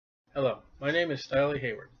Hello, my name is Stylie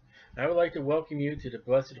Hayward. I would like to welcome you to the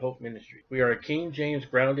Blessed Hope Ministry. We are a King James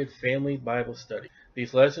grounded family Bible study.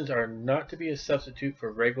 These lessons are not to be a substitute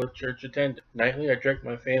for regular church attendance. Nightly, I direct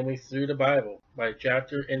my family through the Bible by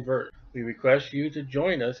chapter and verse. We request you to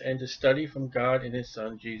join us and to study from God and His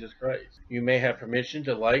Son, Jesus Christ. You may have permission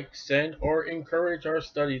to like, send, or encourage our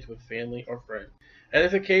studies with family or friends.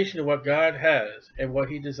 Edification of what God has and what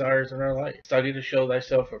He desires in our life. Study to show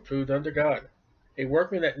thyself approved unto God, a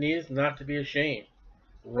workman that needeth not to be ashamed,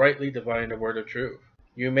 rightly dividing the word of truth.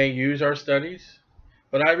 You may use our studies,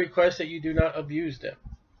 but I request that you do not abuse them.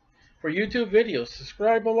 For YouTube videos,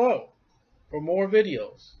 subscribe below for more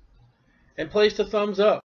videos, and place the thumbs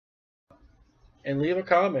up, and leave a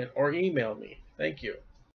comment or email me. Thank you.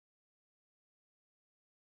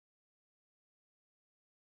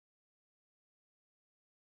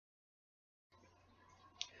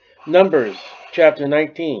 Numbers chapter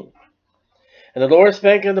 19. And the Lord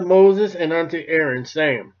spake unto Moses and unto Aaron,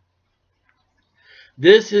 saying,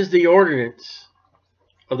 This is the ordinance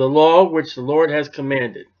of the law which the Lord has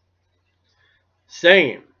commanded,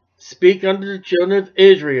 saying, Speak unto the children of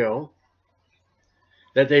Israel,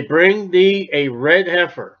 that they bring thee a red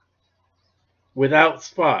heifer without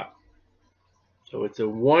spot. So it's a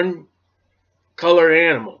one color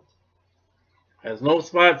animal, has no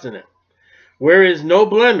spots in it, where is no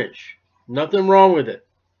blemish, nothing wrong with it.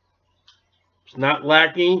 It's not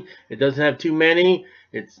lacking, it doesn't have too many,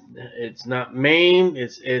 it's not maimed,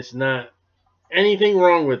 it's not anything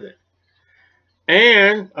wrong with it.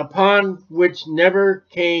 And upon which never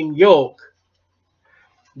came yoke.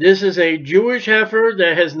 This is a Jewish heifer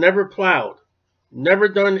that has never plowed, never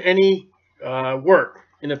done any work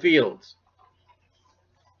in the fields.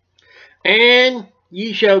 And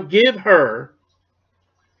ye shall give her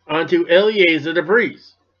unto Eleazar the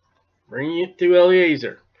priest. Bring it to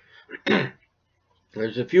Eleazar.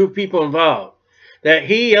 There's a few people involved. That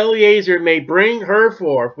he, Eleazar, may bring her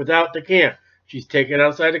forth without the camp. She's taken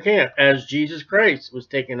outside the camp, as Jesus Christ was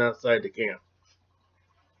taken outside the camp.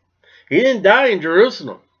 He didn't die in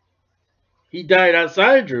Jerusalem. He died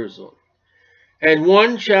outside Jerusalem. And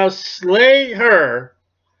one shall slay her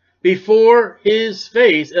before his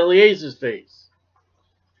face, Eleazar's face.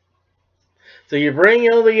 So you bring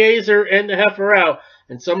Eleazar and the heifer out,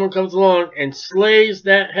 and someone comes along and slays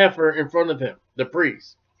that heifer in front of him, the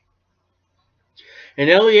priest. And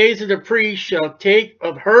Eleazar the priest shall take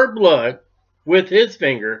of her blood with his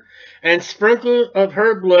finger, and sprinkle of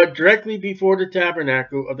her blood directly before the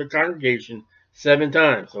tabernacle of the congregation 7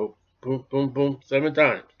 times. So, boom, boom, boom, 7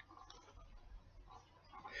 times.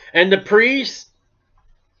 And the priest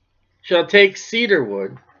shall take cedar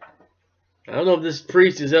wood. I don't know if this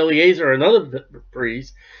priest is Eleazar or another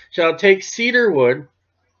priest. Shall take cedar wood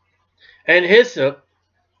and hyssop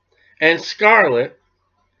and scarlet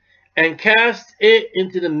and cast it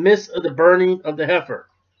into the midst of the burning of the heifer.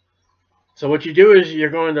 So what you do is you're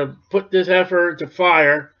going to put this heifer to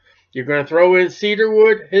fire. You're going to throw in cedar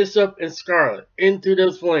wood, hyssop, and scarlet into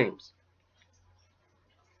those flames.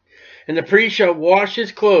 And the priest shall wash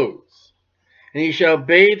his clothes, and he shall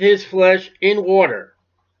bathe his flesh in water.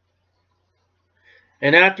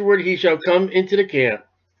 And afterward he shall come into the camp,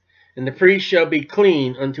 and the priest shall be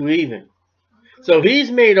clean unto even. So he's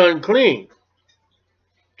made unclean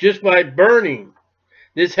just by burning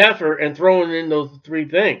this heifer and throwing in those 3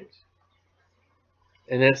 things.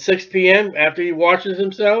 And at 6 p.m., after he washes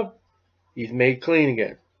himself, he's made clean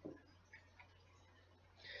again.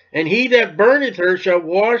 And he that burneth her shall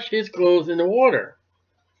wash his clothes in the water.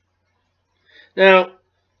 Now,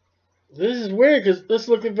 this is weird, because let's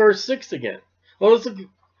look at verse 6 again. Well,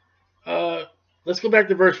 let's go back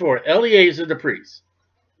to verse 4. Eleazar the priest,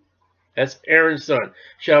 that's Aaron's son,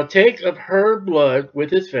 shall take of her blood with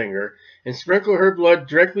his finger, and sprinkle her blood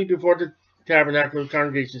directly before the tabernacle of the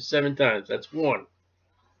congregation 7 times. That's one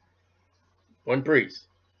priest.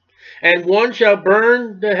 And one shall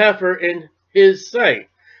burn the heifer in his sight.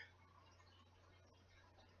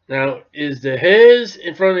 Now, is the his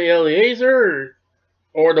in front of Eleazar,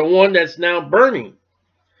 or the one that's now burning?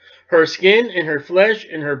 Her skin and her flesh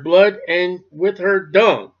and her blood and with her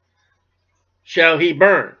dung shall he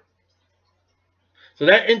burn. So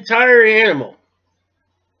that entire animal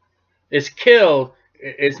is killed.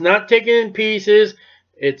 It's not taken in pieces.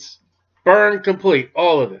 It's burned complete,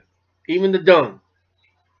 all of it, even the dung.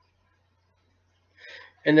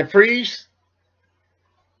 And the priest,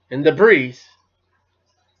 it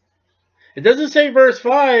doesn't say verse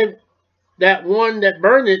 5 that one that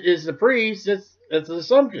burned it is the priest. That's an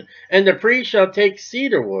assumption. And the priest shall take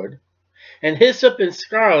cedar wood and hyssop and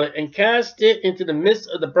scarlet and cast it into the midst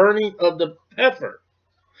of the burning of the heifer.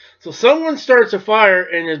 So someone starts a fire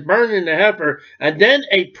and is burning the heifer, and then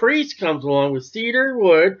a priest comes along with cedar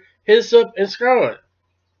wood, hyssop, and scarlet.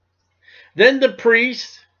 Then the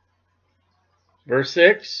priest, verse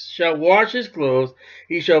 6, shall wash his clothes,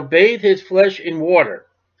 he shall bathe his flesh in water.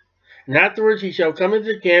 And afterwards he shall come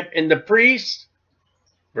into the camp, and the priest,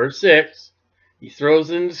 verse 6, he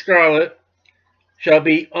throws in the scarlet, shall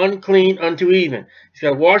be unclean unto even. He's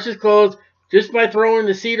got to wash his clothes. Just by throwing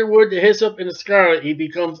the cedar wood, the hyssop, and the scarlet, he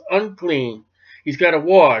becomes unclean. He's got to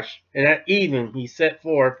wash, and at even he set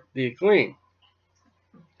forth to be clean.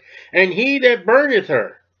 And he that burneth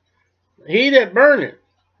her, he that burneth,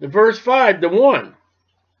 the verse 5, the one.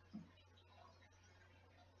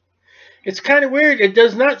 It's kind of weird. It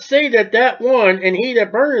does not say that that one and he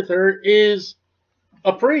that burneth her is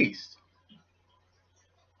a priest.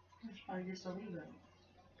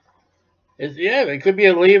 Yeah, it could be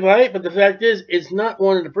a Levite, but the fact is, it's not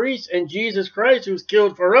one of the priests, and Jesus Christ, who's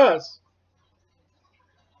killed for us,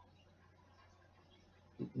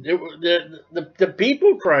 the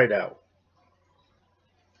people cried out.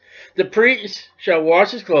 The priest shall wash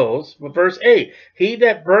his clothes, but verse 8, he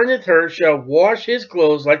that burneth her shall wash his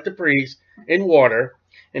clothes like the priest in water,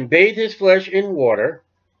 and bathe his flesh in water,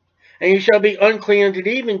 and he shall be unclean unto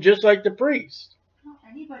even, just like the priest. Well,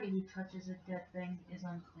 anybody who touches a dead thing is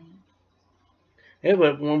unclean. Yeah,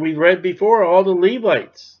 but when we read before, all the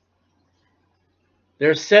Levites,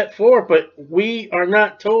 they're set forth, but we are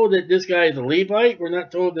not told that this guy is a Levite. We're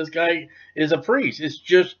not told this guy is a priest. It's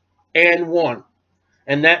just and one.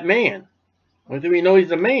 And that man. What do we know?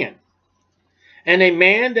 He's a man. And a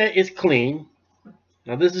man that is clean.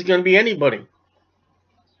 Now this is going to be anybody.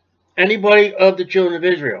 Anybody of the children of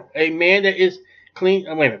Israel. A man that is clean.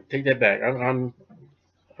 Oh, wait a minute. Take that back. I'm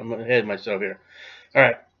ahead of myself here. All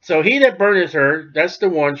right. So he that burneth her, that's the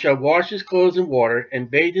one, shall wash his clothes in water, and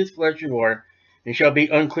bathe his flesh in water, and shall be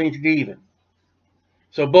unclean to the even.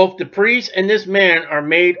 So both the priest and this man are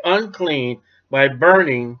made unclean by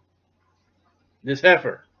burning this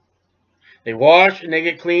heifer. They wash and they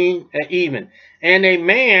get clean at even. And a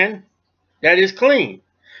man that is clean.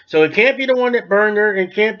 So it can't be the one that burned her, and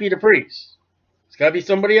it can't be the priest. It's got to be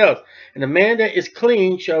somebody else. And the man that is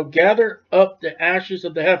clean shall gather up the ashes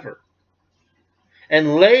of the heifer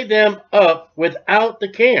and lay them up without the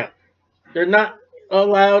camp. They're not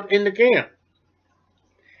allowed in the camp.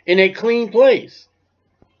 In a clean place.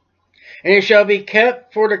 And it shall be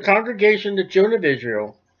kept for the congregation of the children of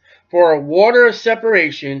Israel, for a water of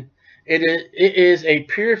separation. It is a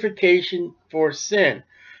purification for sin.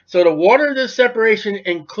 So the water of the separation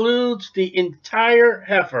includes the entire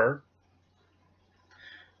heifer,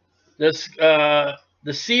 the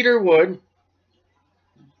cedar wood,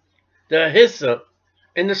 the hyssop,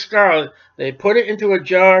 and the scarlet. They put it into a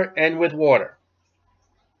jar and with water.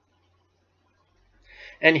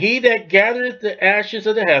 And he that gathereth the ashes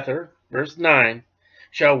of the heifer, verse 9,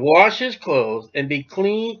 shall wash his clothes and be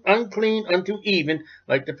unclean unto even,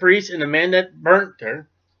 like the priest and the man that burnt her.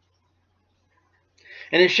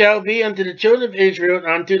 And it shall be unto the children of Israel and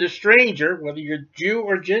unto the stranger, whether you're Jew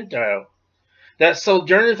or Gentile, that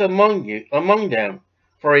sojourneth among them,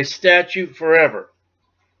 for a statute forever.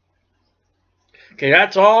 Okay,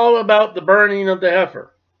 that's all about the burning of the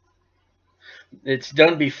heifer. It's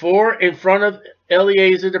done before in front of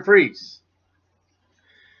Eleazar the priest.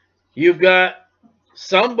 You've got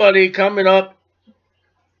somebody coming up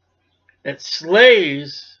that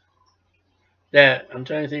slays that. I'm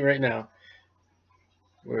trying to think right now.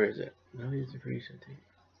 Where is it? No, he's the priest, I think.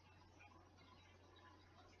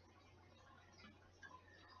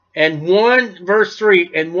 And one, verse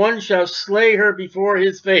 3, and one shall slay her before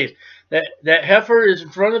his face. That heifer is in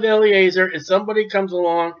front of Eleazar, and somebody comes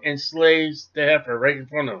along and slays the heifer right in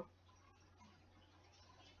front of him.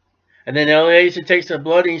 And then Eleazar takes the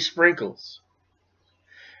blood and he sprinkles.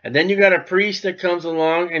 And then you got a priest that comes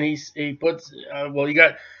along and he puts,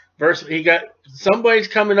 he got somebody's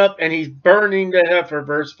coming up and he's burning the heifer,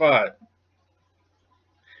 verse 5.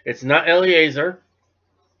 It's not Eleazar.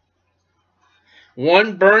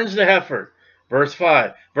 One burns the heifer, verse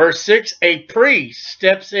 5. Verse 6, a priest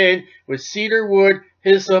steps in with cedar wood,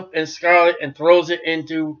 hyssop, and scarlet and throws it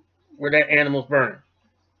into where that animal's burning.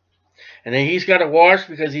 And then he's got to wash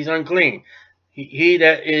because he's unclean. He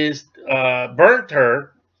that is burnt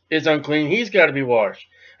her is unclean. He's got to be washed.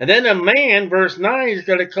 And then a man, verse 9, is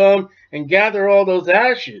going to come and gather all those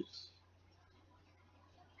ashes.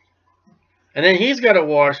 And then he's got to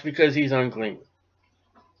wash because he's unclean.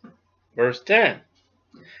 Verse 10.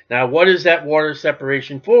 Now, what is that water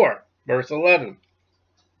separation for? Verse 11.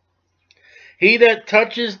 He that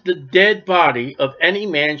touches the dead body of any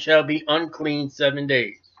man shall be unclean 7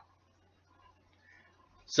 days.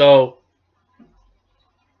 So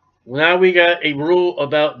now we got a rule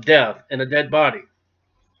about death and a dead body.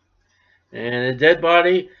 And a dead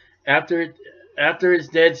body, after it's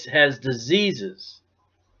dead, has diseases.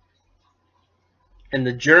 And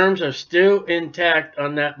the germs are still intact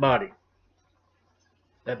on that body.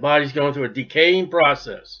 That body's going through a decaying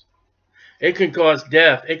process. It can cause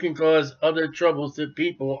death. It can cause other troubles to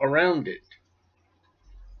people around it.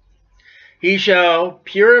 He shall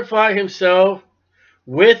purify himself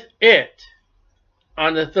with it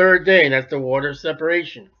on the third day. And that's the water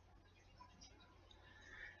separation.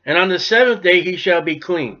 And on the seventh day he shall be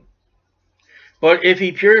clean. But if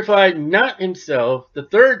he purified not himself the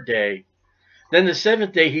third day, then the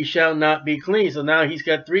seventh day he shall not be clean. So now he's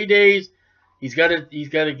got 3 days. He's got to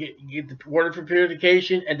get the water for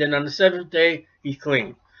purification, and then on the seventh day he's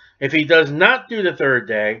clean. If he does not do the third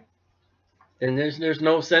day, then there's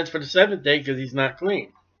no sense for the seventh day because he's not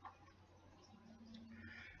clean.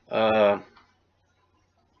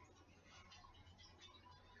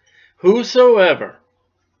 Whosoever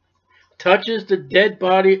touches the dead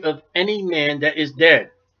body of any man that is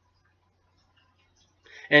dead,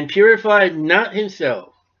 and purified not himself,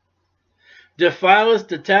 defileth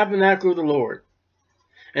the tabernacle of the Lord,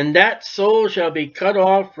 and that soul shall be cut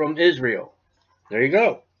off from Israel. There you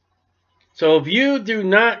go. So if you do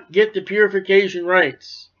not get the purification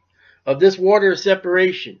rites of this water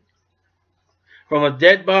separation from a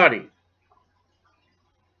dead body,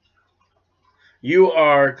 you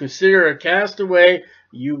are considered a castaway.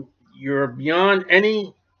 You're beyond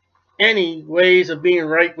any ways of being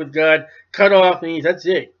right with God. Cut off means that's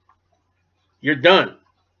it. You're done.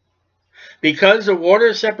 Because the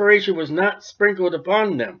water separation was not sprinkled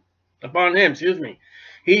upon him,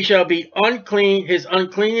 he shall be unclean. His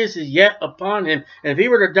uncleanness is yet upon him. And if he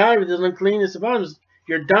were to die with his uncleanness upon him,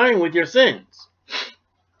 you're dying with your sins.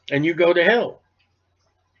 And you go to hell.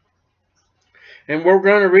 And what we're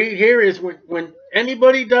going to read here is when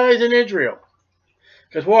anybody dies in Israel.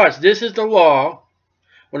 Because watch, this is the law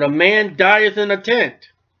when a man dieth in a tent.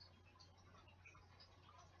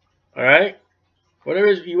 Alright? Whatever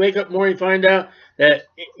it is, you wake up morning and find out that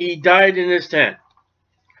he died in his tent.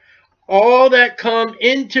 All that come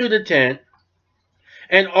into the tent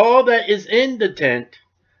and all that is in the tent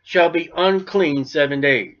shall be unclean 7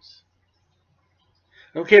 days.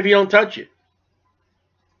 I don't care if you don't touch it.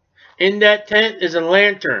 In that tent is a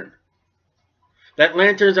lantern. That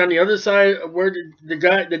lantern's on the other side of where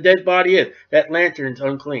the dead body is. That lantern's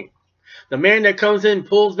unclean. The man that comes in,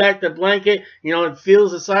 pulls back the blanket, and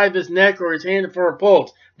feels the side of his neck or his hand for a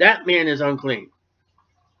pulse, that man is unclean.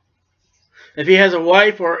 If he has a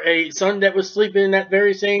wife or a son that was sleeping in that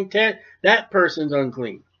very same tent, that person's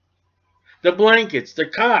unclean. The blankets, the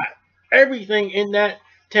cot, everything in that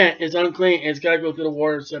tent is unclean, and it's got to go through the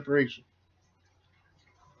water separation.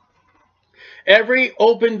 Every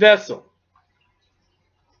open vessel,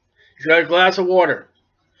 you got a glass of water.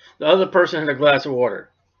 The other person had a glass of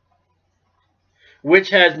water, which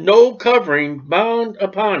has no covering bound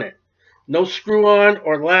upon it, no screw-on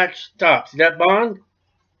or latch top. See that bond?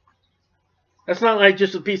 That's not like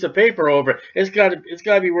just a piece of paper over it. It's got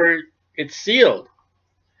to be where it's sealed.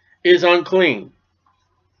 Is unclean.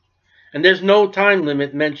 And there's no time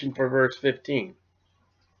limit mentioned for verse 15.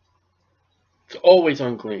 It's always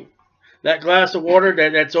unclean. That glass of water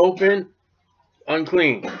that's open,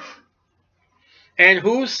 unclean. And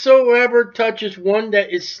whosoever touches one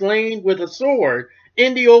that is slain with a sword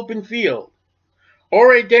in the open field,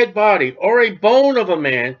 or a dead body, or a bone of a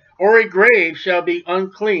man, or a grave, shall be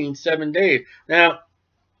unclean 7 days. Now,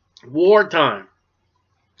 wartime.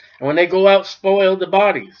 And when they go out, spoil the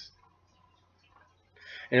bodies.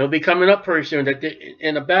 And it'll be coming up pretty soon that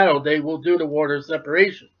in a battle, they will do the water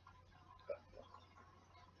separation.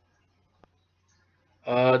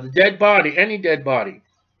 The dead body, any dead body,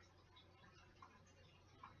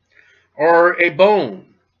 or a bone.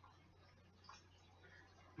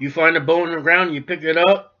 You find a bone in the ground, you pick it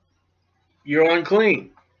up, you're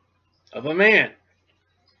unclean of a man.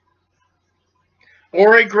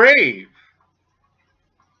 Or a grave.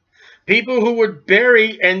 People who would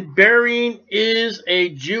bury, and burying is a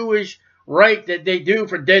Jewish rite that they do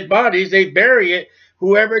for dead bodies. They bury it.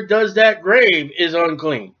 Whoever does that grave is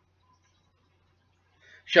unclean.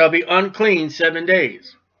 Shall be unclean 7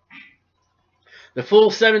 days. The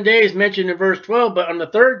full 7 days mentioned in verse 12, but on the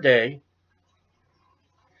third day,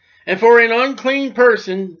 and for an unclean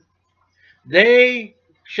person, they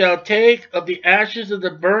shall take of the ashes of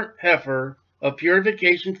the burnt heifer of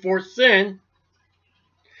purification for sin,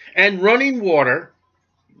 and running water.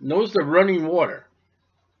 Notice the running water.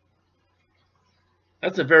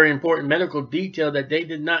 That's a very important medical detail that they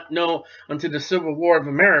did not know until the Civil War of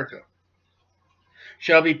America.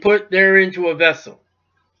 Shall be put there into a vessel.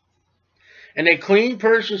 And a clean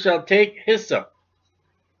person shall take hyssop.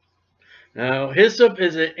 Now, hyssop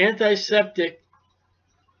is an antiseptic.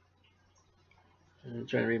 I'm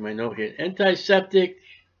trying to read my note here. Antiseptic.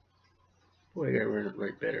 Boy, I gotta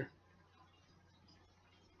write better.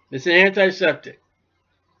 It's an antiseptic.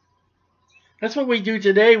 That's what we do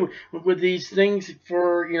today with these things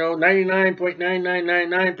for,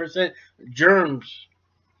 99.9999% germs.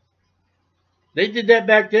 They did that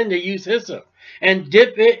back then. They used hyssop. And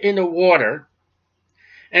dip it in the water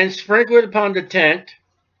and sprinkle it upon the tent.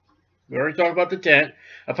 We already talked about the tent.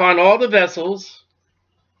 Upon all the vessels.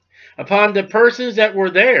 Upon the persons that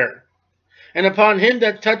were there. And upon him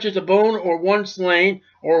that touches a bone or one slain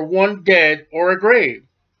or one dead or a grave.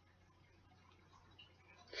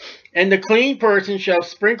 And the clean person shall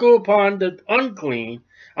sprinkle upon the unclean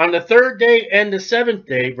on the 3rd day and the 7th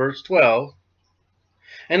day, verse 12.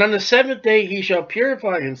 And on the 7th day he shall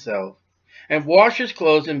purify himself, and wash his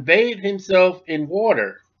clothes, and bathe himself in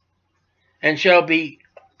water, and shall be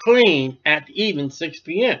clean at even 6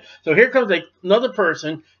 p.m. So here comes another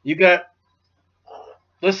person. You got,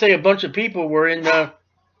 let's say a bunch of people were in the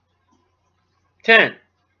tent.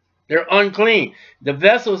 They're unclean. The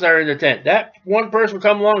vessels are in the tent. That one person will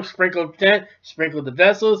come along, sprinkle the tent, sprinkle the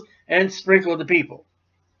vessels, and sprinkle the people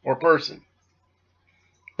or person.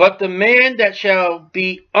 But the man that shall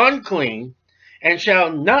be unclean and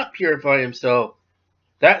shall not purify himself,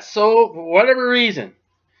 that soul, for whatever reason,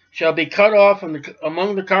 shall be cut off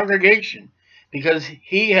among the congregation, because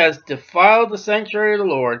he has defiled the sanctuary of the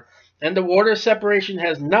Lord, and the water of separation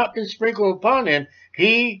has not been sprinkled upon him.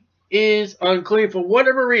 He is unclean for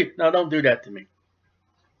whatever reason. Now, don't do that to me.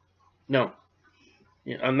 No.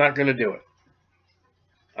 I'm not going to do it.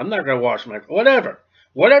 I'm not going to wash my...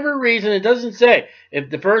 Whatever reason, it doesn't say. If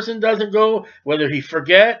the person doesn't go, whether he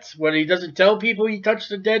forgets, whether he doesn't tell people he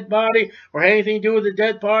touched a dead body, or had anything to do with a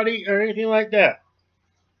dead body, or anything like that.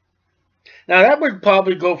 Now, that would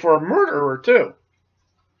probably go for a murderer, too.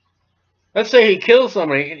 Let's say he kills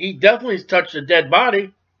somebody, and he definitely touched a dead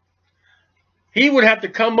body. He would have to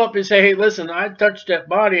come up and say, hey, listen, I touched that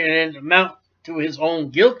body, and then amount to his own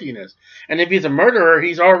guiltiness. And if he's a murderer,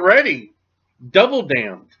 he's already double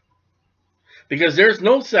damned. Because there's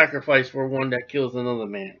no sacrifice for one that kills another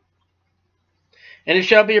man. And it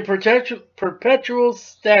shall be a perpetual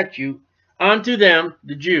statute unto them,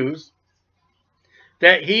 the Jews,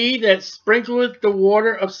 that he that sprinkleth the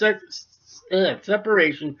water of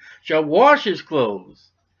separation shall wash his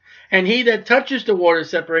clothes. And he that touches the water of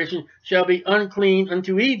separation shall be unclean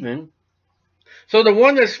unto even. So the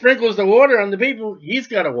one that sprinkles the water on the people, he's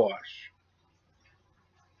got to wash.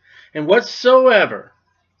 And whatsoever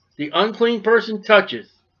the unclean person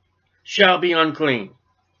touches shall be unclean.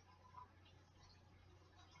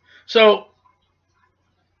 So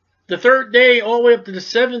the 3rd day all the way up to the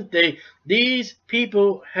 7th day, these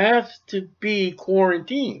people have to be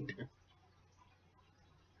quarantined.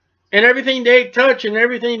 And everything they touch and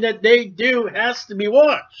everything that they do has to be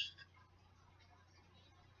washed.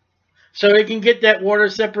 So they can get that water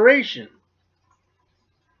separation.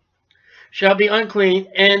 Shall be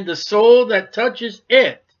unclean, and the soul that touches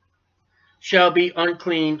it shall be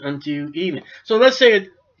unclean unto even. So let's say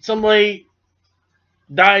somebody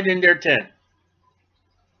died in their tent.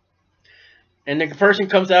 And the person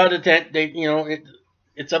comes out of the tent,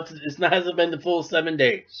 hasn't been the full 7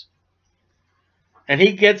 days. And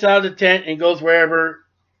he gets out of the tent and goes wherever.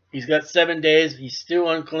 He's got 7 days. He's still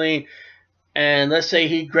unclean. And let's say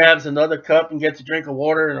he grabs another cup and gets a drink of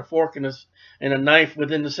water and a fork and a knife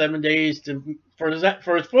within the 7 days for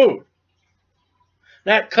his food.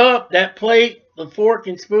 That cup, that plate, the fork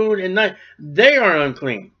and spoon and knife, they are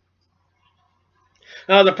unclean.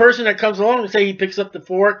 Now, the person that comes along, say he picks up the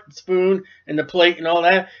fork, the spoon, and the plate and all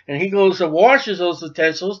that, and he goes to washes those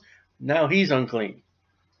utensils, now he's unclean.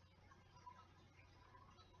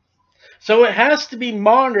 So it has to be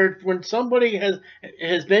monitored when somebody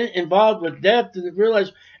has been involved with death to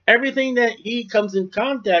realize everything that he comes in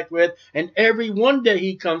contact with and everyone that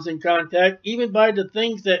he comes in contact, even by the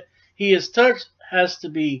things that he has touched, has to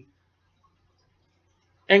be.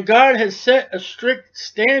 And God has set a strict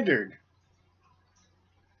standard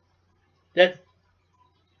that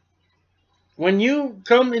when you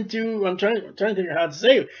come into, I'm trying to think of how to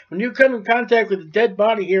say it, when you come in contact with a dead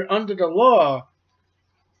body here under the law,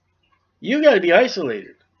 you got to be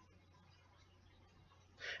isolated.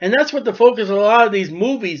 And that's what the focus of a lot of these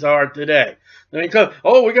movies are today. They come,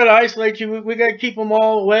 oh, we got to isolate you. We got to keep them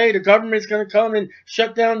all away. The government's going to come and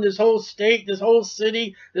shut down this whole state, this whole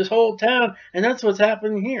city, this whole town. And that's what's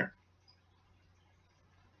happening here.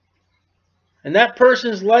 And that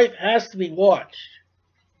person's life has to be watched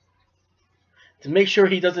to make sure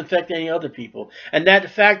he doesn't affect any other people. And that the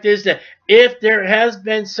fact is that if there has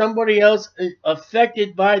been somebody else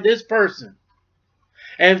affected by this person,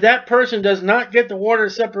 and if that person does not get the water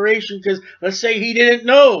separation because, let's say, he didn't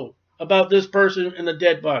know about this person in the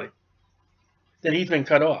dead body, then he's been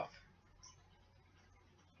cut off.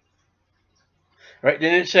 Right?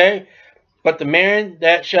 Didn't it say, but the man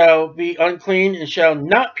that shall be unclean and shall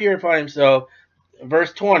not purify himself,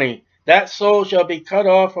 verse 20, that soul shall be cut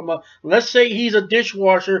off from a, let's say he's a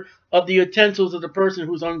dishwasher of the utensils of the person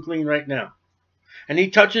who's unclean right now. And he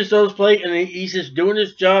touches those plates and he's just doing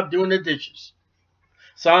his job, doing the dishes.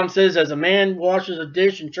 Psalm says, as a man washes a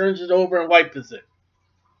dish and turns it over and wipes it.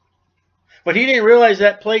 But he didn't realize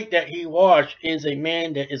that plate that he washed is a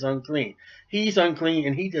man that is unclean. He's unclean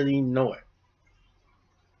and he doesn't even know it.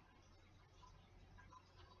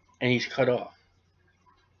 And he's cut off.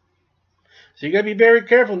 So you got to be very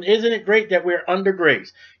careful. Isn't it great that we're under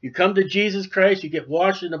grace? You come to Jesus Christ, you get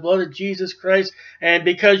washed in the blood of Jesus Christ, and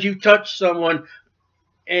because you touch someone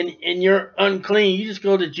and you're unclean, you just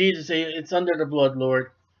go to Jesus and say, it's under the blood,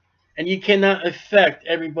 Lord. And you cannot affect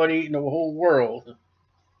everybody in the whole world.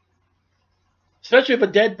 Especially if a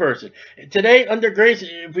dead person. Today, under grace,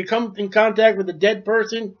 if we come in contact with a dead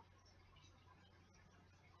person,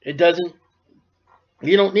 you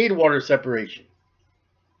don't need water separation.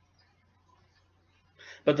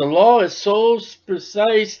 But the law is so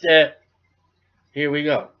precise that, here we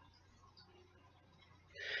go.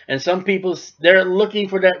 And some people, they're looking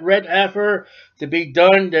for that red heifer to be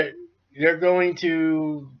done, that they're going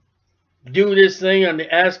to do this thing on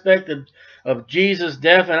the aspect of Jesus'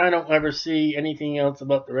 death, and I don't ever see anything else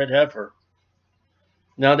about the red heifer.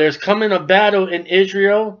 Now, there's coming a battle in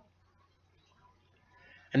Israel,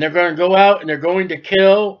 and they're going to go out and they're going to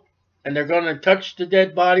kill, and they're going to touch the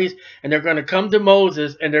dead bodies, and they're going to come to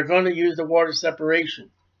Moses, and they're going to use the water separation.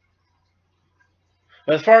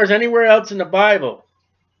 But as far as anywhere else in the Bible,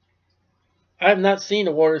 I have not seen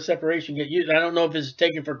the water separation get used. I don't know if it's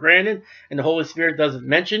taken for granted, and the Holy Spirit doesn't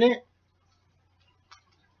mention it.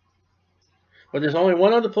 But there's only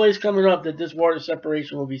one other place coming up that this water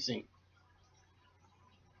separation will be seen.